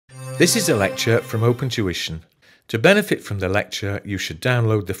This is a lecture from Open Tuition. To benefit from the lecture, you should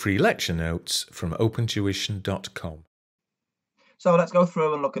download the free lecture notes from opentuition.com. So let's go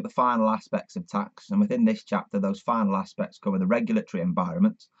through and look at the final aspects of tax. And within this chapter, those final aspects cover the regulatory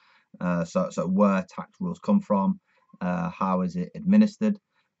environment. So where tax rules come from, how is it administered,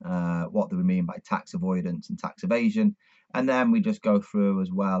 what do we mean by tax avoidance and tax evasion. And then we just go through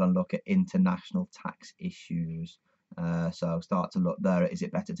as well and look at international tax issues. So start to look there. Is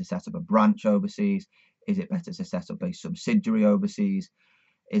it better to set up a branch overseas? Is it better to set up a subsidiary overseas?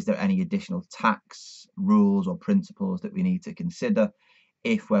 Is there any additional tax rules or principles that we need to consider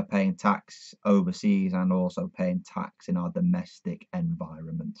if we're paying tax overseas and also paying tax in our domestic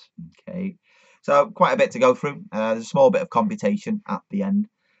environment? Okay, so quite a bit to go through. There's a small bit of computation at the end,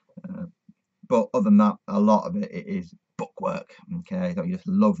 but other than that, a lot of it is bookwork. Okay, so you just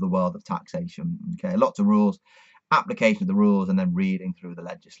love the world of taxation. Okay, lots of rules, application of the rules, and then reading through the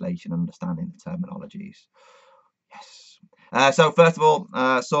legislation, understanding the terminologies. Yes. So first of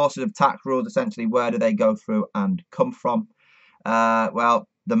all, sources of tax rules, essentially, where do they go through and come from? Well,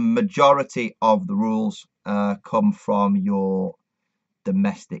 the majority of the rules come from your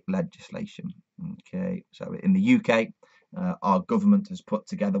domestic legislation. Okay, so in the UK, our government has put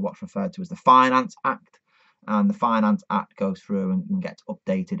together what's referred to as the Finance Act, and the Finance Act goes through and gets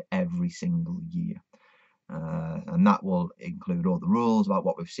updated every single year. And that will include all the rules about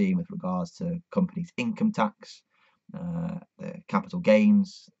what we've seen with regards to companies' income tax, the capital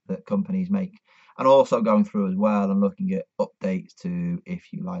gains that companies make, and also going through as well and looking at updates to,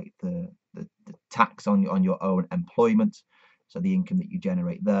 if you like, the tax on your own employment, so the income that you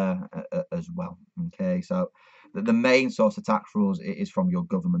generate there as well. Okay, so the main source of tax rules is from your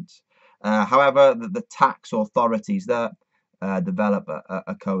government. However, the tax authorities there develop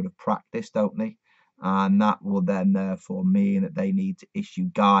a code of practice, don't they? And that will then therefore mean that they need to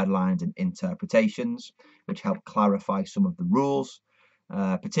issue guidelines and interpretations which help clarify some of the rules,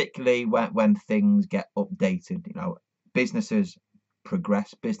 particularly when things get updated. You know, businesses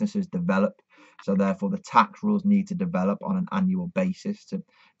progress, businesses develop, so therefore the tax rules need to develop on an annual basis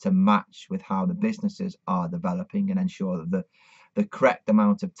to match with how the businesses are developing and ensure that the correct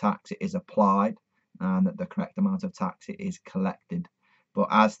amount of tax is applied and that the correct amount of tax is collected. But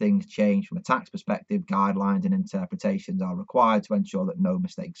as things change from a tax perspective, guidelines and interpretations are required to ensure that no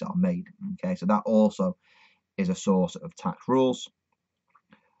mistakes are made. Okay, so that also is a source of tax rules.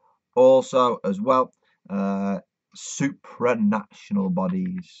 Also, as well, supranational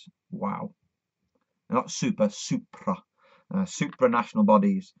bodies. Wow, not supra. Supranational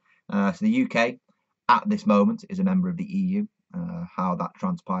bodies. So the UK at this moment is a member of the EU. How that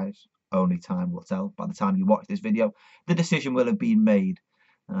transpires, only time will tell. By the time you watch this video, the decision will have been made.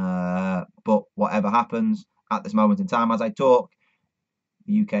 But whatever happens at this moment in time, as I talk,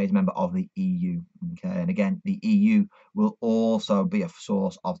 the UK is a member of the EU. Okay, and again, the EU will also be a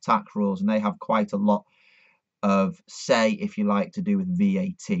source of tax rules, and they have quite a lot of say, if you like, to do with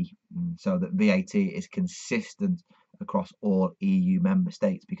VAT. So that VAT is consistent across all EU member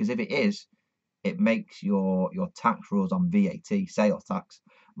states, because if it is, it makes your tax rules on VAT, sales tax,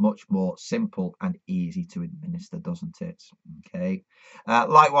 much more simple and easy to administer, doesn't it? Okay.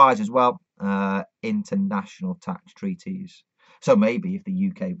 Likewise as well, international tax treaties. So maybe if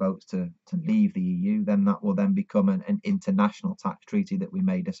the UK votes to leave the EU, then that will then become an international tax treaty that we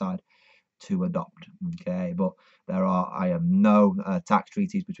may decide to adopt. Okay, but there are no tax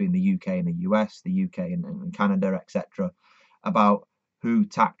treaties between the UK and the US, the UK and Canada, etc., about who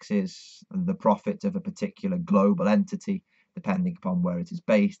taxes the profits of a particular global entity, depending upon where it is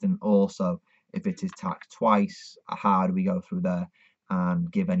based, and also if it is taxed twice, how do we go through there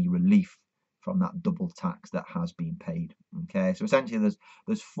and give any relief from that double tax that has been paid. Okay, so essentially there's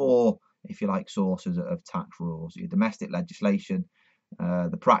four, if you like, sources of tax rules: your domestic legislation,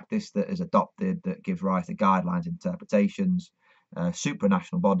 the practice that is adopted that gives rise to guidelines, interpretations,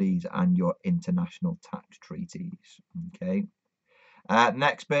 supranational bodies, and your international tax treaties. Okay.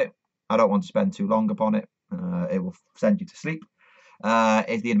 Next bit, I don't want to spend too long upon it. It will send you to sleep.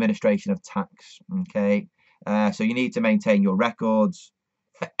 Is the administration of tax. Okay, so you need to maintain your records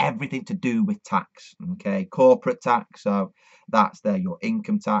for everything to do with tax. Okay, corporate tax, so that's there your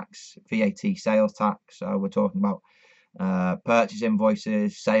income tax, VAT, sales tax. So we're talking about purchase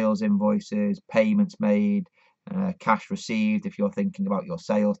invoices, sales invoices, payments made, cash received if you're thinking about your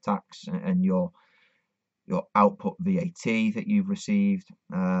sales tax and your output VAT that you've received.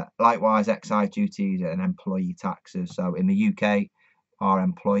 Likewise, excise duties and employee taxes. So in the UK, our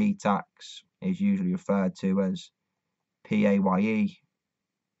employee tax is usually referred to as PAYE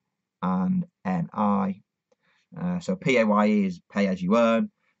and NI. So PAYE is pay as you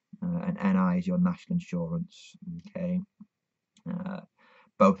earn, and NI is your national insurance. Okay,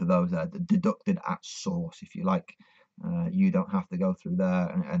 both of those are deducted at source, if you like. You don't have to go through there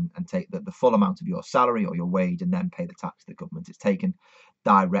and take the full amount of your salary or your wage and then pay the tax to the government. It's taken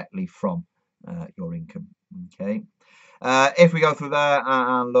directly from your income. Okay. If we go through there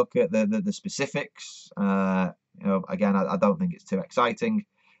and look at the specifics, again, I don't think it's too exciting.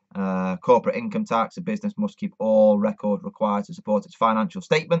 Corporate income tax, a business must keep all records required to support its financial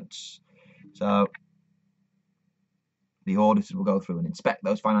statements. So the auditors will go through and inspect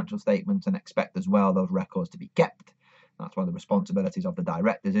those financial statements and expect as well those records to be kept. That's one of the responsibilities of the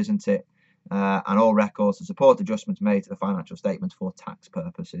directors, isn't it? And all records to support adjustments made to the financial statements for tax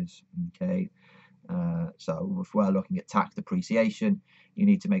purposes. Okay. So if we're looking at tax depreciation, you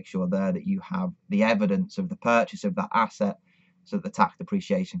need to make sure there that you have the evidence of the purchase of that asset so that the tax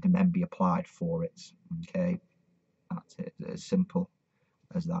depreciation can then be applied for it. Okay, that's it, as simple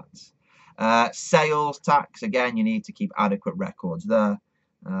as that. Sales tax, again, you need to keep adequate records there.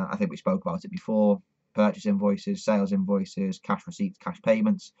 I think we spoke about it before. Purchase invoices, sales invoices, cash receipts, cash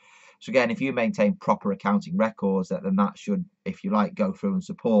payments. So again, if you maintain proper accounting records, then that should, if you like, go through and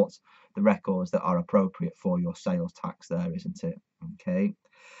support the records that are appropriate for your sales tax there, isn't it? Okay.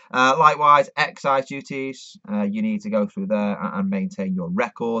 Likewise, excise duties, you need to go through there and maintain your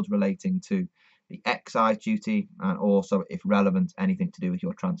records relating to the excise duty, and also, if relevant, anything to do with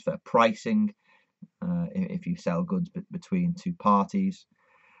your transfer pricing, if you sell goods between two parties.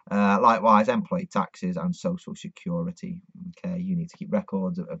 Likewise, employee taxes and social security. Okay, you need to keep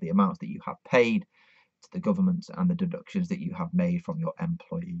records of the amounts that you have paid to the government and the deductions that you have made from your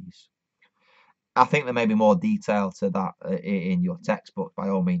employees. I think there may be more detail to that in your textbook. By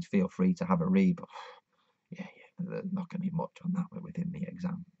all means, feel free to have a read. But yeah, there's not going to be much on that within the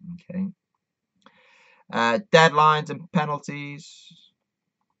exam. Okay. Deadlines and penalties.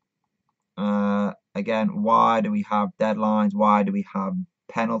 Again, why do we have deadlines? Why do we have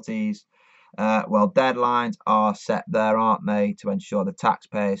penalties? Well, deadlines are set there, aren't they, to ensure the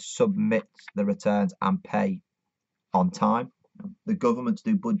taxpayers submit the returns and pay on time. The governments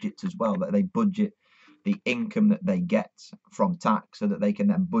do budgets as well, that they budget the income that they get from tax so that they can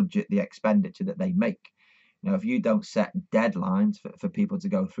then budget the expenditure that they make. Now, if you don't set deadlines for people to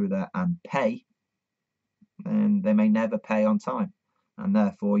go through there and pay, then they may never pay on time. And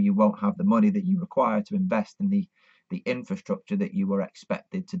therefore, you won't have the money that you require to invest in the infrastructure that you were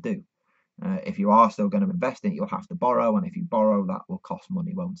expected to do. If you are still going to invest in it, you'll have to borrow. And if you borrow, that will cost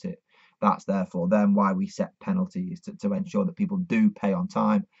money, won't it? That's therefore then why we set penalties to ensure that people do pay on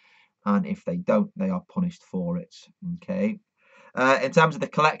time. And if they don't, they are punished for it. Okay. In terms of the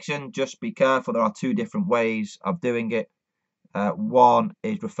collection, just be careful. There are two different ways of doing it. One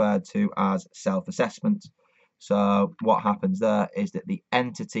is referred to as self-assessment. So what happens there is that the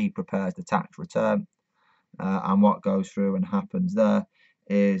entity prepares the tax return. And what goes through and happens there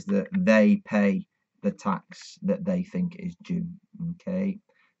is that they pay the tax that they think is due. Okay.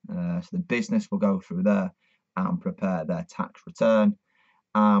 So the business will go through there and prepare their tax return.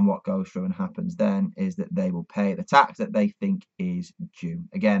 And what goes through and happens then is that they will pay the tax that they think is due.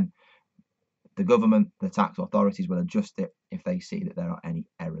 Again, the government, the tax authorities will adjust it if they see that there are any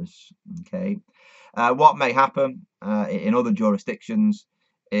errors. Okay. What may happen in other jurisdictions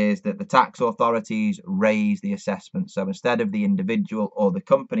is that the tax authorities raise the assessment. So instead of the individual or the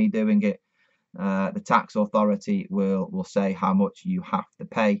company doing it, the tax authority will say how much you have to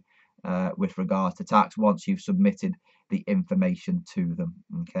pay with regards to tax once you've submitted the information to them.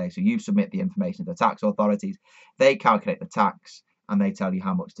 Okay, so you submit the information to the tax authorities, they calculate the tax and they tell you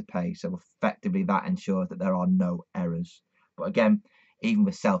how much to pay. So effectively that ensures that there are no errors. But again, even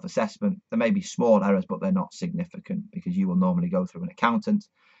with self-assessment, there may be small errors, but they're not significant because you will normally go through an accountant,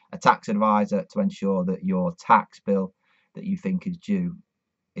 a tax advisor to ensure that your tax bill that you think is due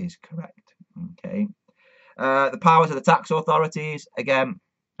is correct. Okay. The powers of the tax authorities, again,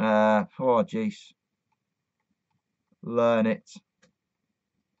 learn it.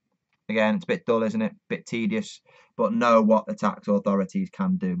 Again, it's a bit dull, isn't it? A bit tedious, but know what the tax authorities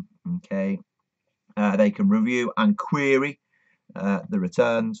can do. Okay. They can review and query the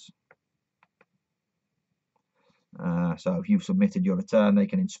returns. So if you've submitted your return, they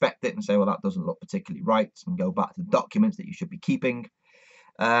can inspect it and say, well, that doesn't look particularly right, and go back to the documents that you should be keeping.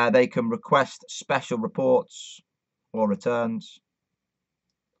 They can request special reports or returns.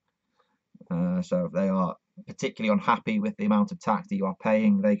 So if they are particularly unhappy with the amount of tax that you are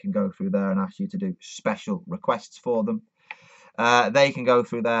paying, they can go through there and ask you to do special requests for them. They can go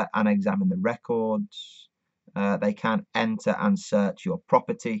through there and examine the records. They can enter and search your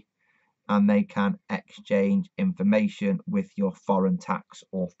property. and they can exchange information with your foreign tax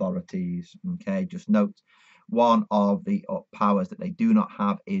authorities. Okay, just note one of the powers that they do not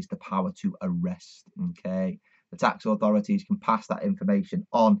have is the power to arrest. Okay, the tax authorities can pass that information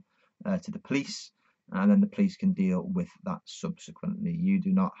on to the police, and then the police can deal with that subsequently. You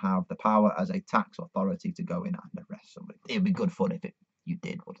do not have the power as a tax authority to go in and arrest somebody. It'd be good fun if you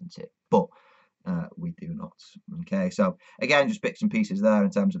did, wouldn't it? But we do not. Okay, so again, just bits and pieces there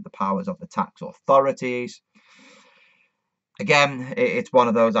in terms of the powers of the tax authorities. Again, it's one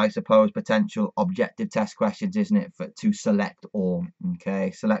of those, I suppose, potential objective test questions, isn't it, to select all.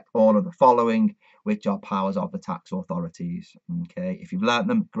 Okay, select all of the following, which are powers of the tax authorities. Okay, if you've learnt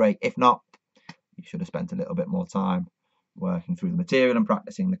them, great. If not, you should have spent a little bit more time working through the material and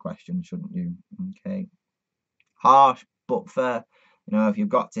practicing the questions, shouldn't you? Okay, harsh but fair. You know, if you've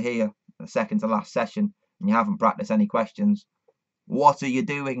got to here the second to last session and you haven't practiced any questions, what are you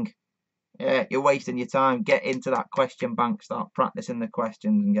doing? Yeah, you're wasting your time. Get into that question bank, start practicing the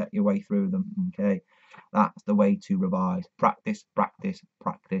questions and get your way through them. Okay, that's the way to revise. Practice, practice,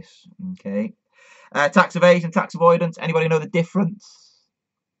 practice. Okay, tax evasion, tax avoidance. Anybody know the difference?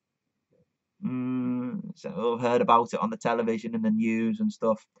 So I've heard about it on the television and the news and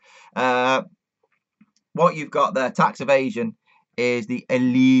stuff. What you've got there, tax evasion, is the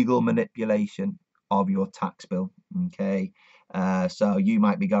illegal manipulation of your tax bill. Okay, so you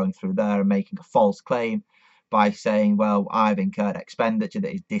might be going through there and making a false claim by saying, well, I've incurred expenditure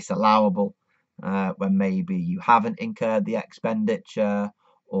that is disallowable, when maybe you haven't incurred the expenditure,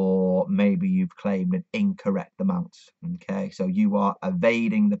 or maybe you've claimed an incorrect amount. Okay, so you are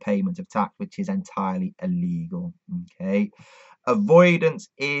evading the payment of tax, which is entirely illegal. Okay, avoidance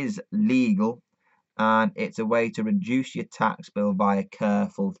is legal, and it's a way to reduce your tax bill via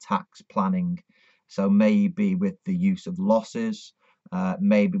careful tax planning. So maybe with the use of losses,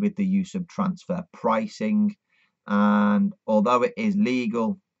 maybe with the use of transfer pricing. And although it is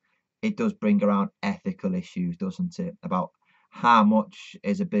legal, it does bring around ethical issues, doesn't it? About how much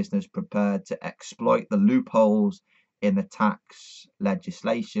is a business prepared to exploit the loopholes in the tax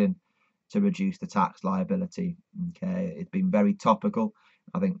legislation to reduce the tax liability. Okay, it's been very topical.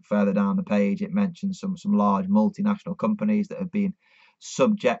 I think further down the page it mentions some large multinational companies that have been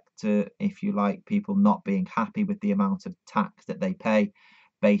subject to, if you like, people not being happy with the amount of tax that they pay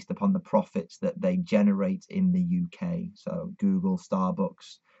based upon the profits that they generate in the UK. So Google,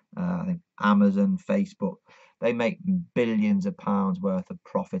 Starbucks, I think Amazon, Facebook, they make billions of pounds worth of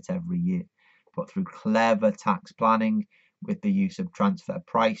profit every year. But through clever tax planning, with the use of transfer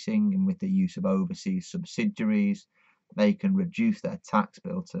pricing and with the use of overseas subsidiaries, they can reduce their tax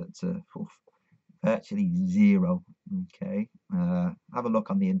bill to virtually zero. Okay, have a look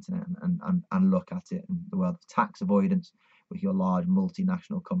on the internet and look at it in the world of tax avoidance with your large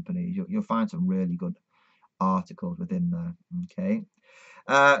multinational companies. You'll find some really good articles within there. Okay,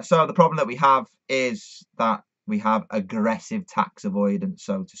 so the problem that we have is that we have aggressive tax avoidance,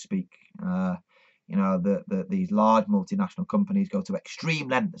 so to speak. You know, these large multinational companies go to extreme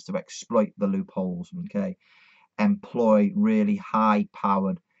lengths to exploit the loopholes. Okay, employ really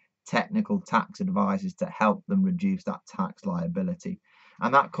high-powered technical tax advisors to help them reduce that tax liability,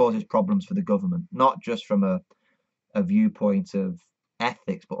 and that causes problems for the government, not just from a viewpoint of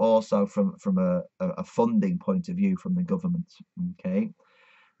ethics, but also from a funding point of view from the government. Okay,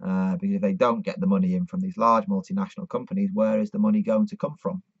 because if they don't get the money in from these large multinational companies, where is the money going to come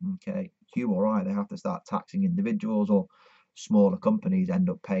from? Okay, you or I, they have to start taxing individuals, or smaller companies end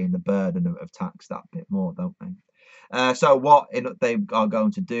up paying the burden of tax that bit more, don't they? So what they are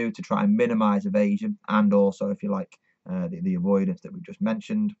going to do to try and minimize evasion, and also, if you like, the avoidance that we've just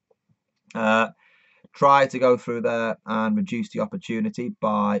mentioned, try to go through there and reduce the opportunity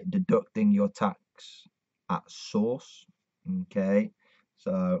by deducting your tax at source. Okay,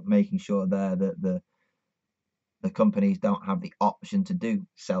 so making sure there that the companies don't have the option to do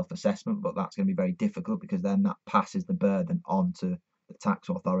self-assessment, but that's going to be very difficult because then that passes the burden on to the tax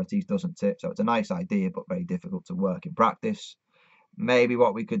authorities, doesn't it? So it's a nice idea, but very difficult to work in practice. Maybe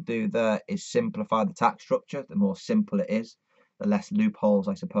what we could do there is simplify the tax structure. The more simple it is, the less loopholes,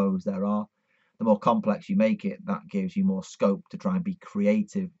 I suppose, there are. The more complex you make it, that gives you more scope to try and be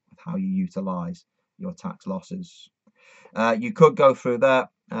creative with how you utilize your tax losses. You could go through there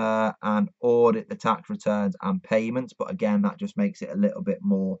and audit the tax returns and payments, but again, that just makes it a little bit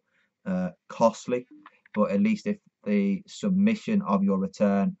more costly. But at least if the submission of your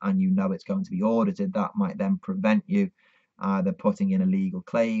return and you know it's going to be audited, that might then prevent you either putting in illegal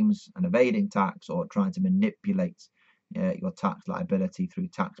claims and evading tax, or trying to manipulate your tax liability through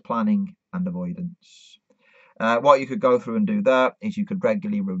tax planning and avoidance. What you could go through and do there is you could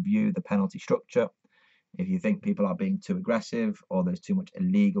regularly review the penalty structure. If you think people are being too aggressive or there's too much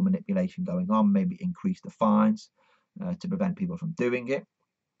illegal manipulation going on, maybe increase the fines to prevent people from doing it.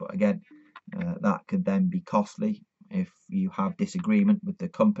 But again, that could then be costly if you have disagreement with the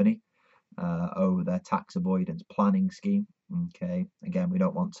company over their tax avoidance planning scheme. Okay, again, we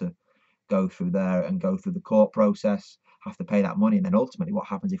don't want to go through there and go through the court process, have to pay that money, and then ultimately what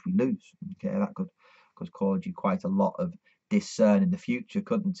happens if we lose? Okay, that could cause you quite a lot of discern in the future,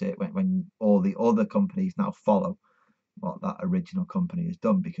 couldn't it, when all the other companies now follow what that original company has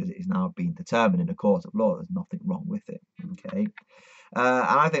done, because it is now being determined in a court of law there's nothing wrong with it. Okay,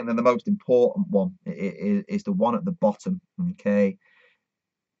 and I think that the most important one is the one at the bottom. Okay,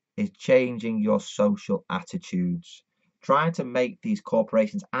 is changing your social attitudes, trying to make these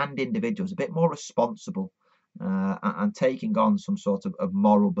corporations and individuals a bit more responsible, and taking on some sort of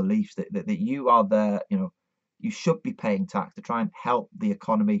moral beliefs that you are there, you should be paying tax to try and help the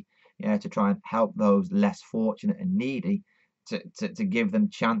economy, to try and help those less fortunate and needy, to give them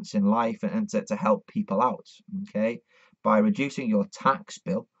chance in life, and to help people out. Okay, by reducing your tax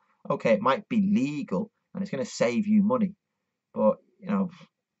bill, okay, it might be legal and it's going to save you money, but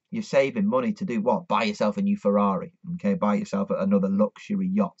you're saving money to do what? Buy yourself a new Ferrari. Okay, buy yourself another luxury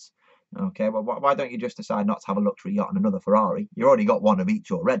yacht. Okay, well, why don't you just decide not to have a luxury yacht and another Ferrari? You already got one of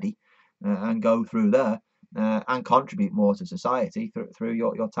each already, and go through there and contribute more to society through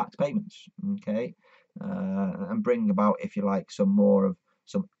your tax payments. Okay, and bring about, if you like, some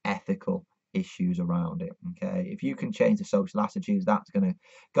ethical issues around it. Okay, if you can change the social attitudes, that's going to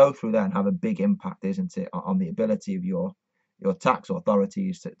go through there and have a big impact, isn't it, on the ability of your tax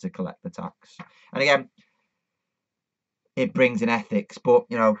authorities to collect the tax. And again, it brings in ethics, but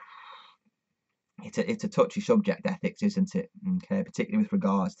it's a touchy subject, ethics, isn't it? Okay, particularly with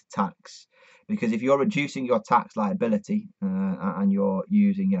regards to tax, because if you're reducing your tax liability and you're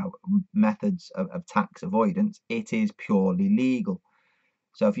using methods of tax avoidance, it is purely legal.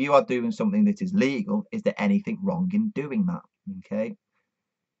 So if you are doing something that is legal, is there anything wrong in doing that? Okay,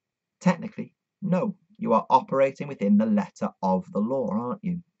 technically, no. You are operating within the letter of the law, aren't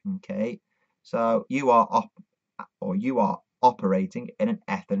you? Okay, so you are operating in an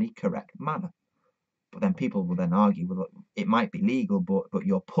ethically correct manner. But then people will then argue, well, look, it might be legal, but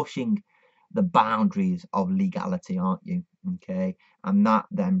you're pushing the boundaries of legality, aren't you? Okay, and that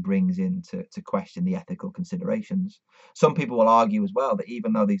then brings into question the ethical considerations. Some people will argue as well that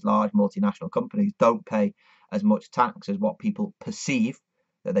even though these large multinational companies don't pay as much tax as what people perceive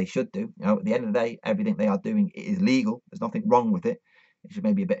that they should do, at the end of the day, everything they are doing is legal. There's nothing wrong with it. It's just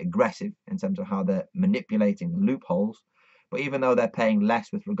maybe a bit aggressive in terms of how they're manipulating the loopholes. But even though they're paying less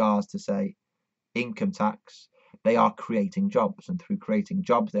with regards to, say, income tax, they are creating jobs, and through creating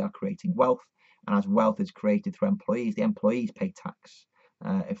jobs they are creating wealth, and as wealth is created through employees, the employees pay tax.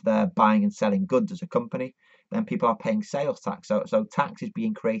 If they're buying and selling goods as a company, then people are paying sales tax, so tax is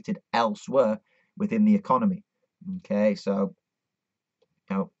being created elsewhere within the economy. Okay, so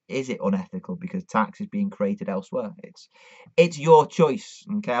is it unethical because tax is being created elsewhere? It's your choice.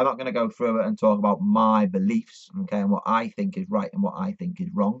 Okay, I'm not going to go through it and talk about my beliefs, okay, and what I think is right and what I think is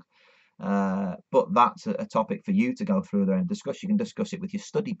wrong. But that's a topic for you to go through there and discuss. You can discuss it with your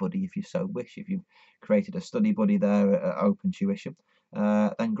study buddy if you so wish. If you've created a study buddy there at Open Tuition,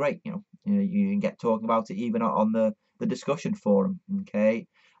 then great. You can get talking about it even on the discussion forum. Okay,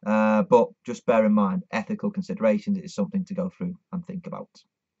 but just bear in mind, ethical considerations is something to go through and think about.